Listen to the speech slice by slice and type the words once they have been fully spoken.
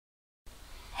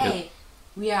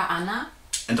We are Anna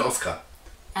and Oskar,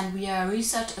 and we are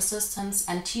research assistants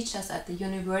and teachers at the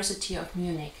University of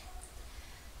Munich.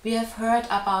 We have heard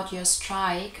about your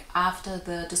strike after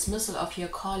the dismissal of your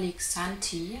colleague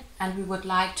Santi, and we would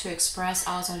like to express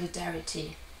our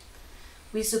solidarity.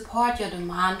 We support your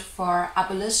demand for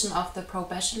abolition of the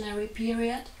probationary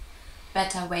period,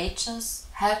 better wages,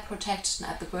 health protection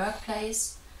at the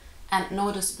workplace, and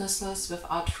no dismissals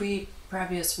without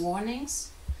previous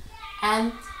warnings,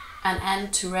 and an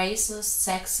end to racist,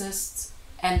 sexist,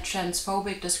 and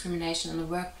transphobic discrimination in the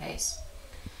workplace.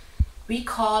 We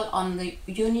call on the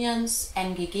unions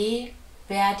NGG,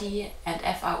 Verdi, and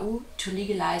FAU to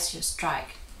legalize your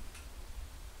strike.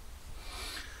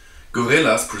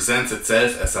 Gorillas presents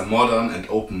itself as a modern and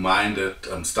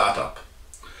open-minded startup,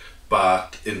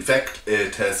 but in fact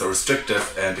it has a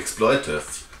restrictive and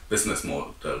exploitative business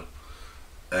model.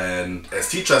 And as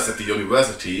teachers at the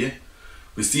university,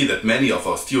 we see that many of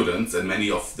our students and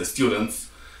many of the students,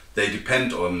 they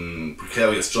depend on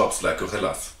precarious jobs like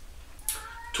Gorillas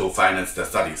to finance their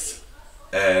studies.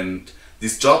 And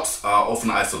these jobs are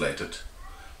often isolated.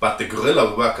 But the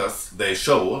Gorilla workers, they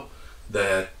show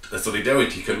that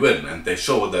solidarity can win, and they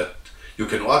show that you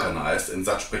can organize in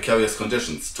such precarious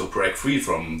conditions to break free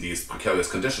from these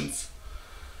precarious conditions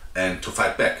and to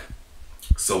fight back.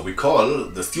 So we call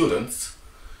the students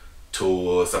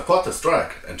to support the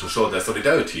strike and to show their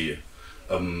solidarity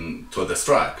to the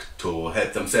strike, to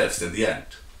help themselves in the end.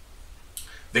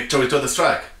 Victory to the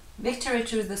strike! Victory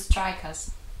to the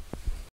strikers!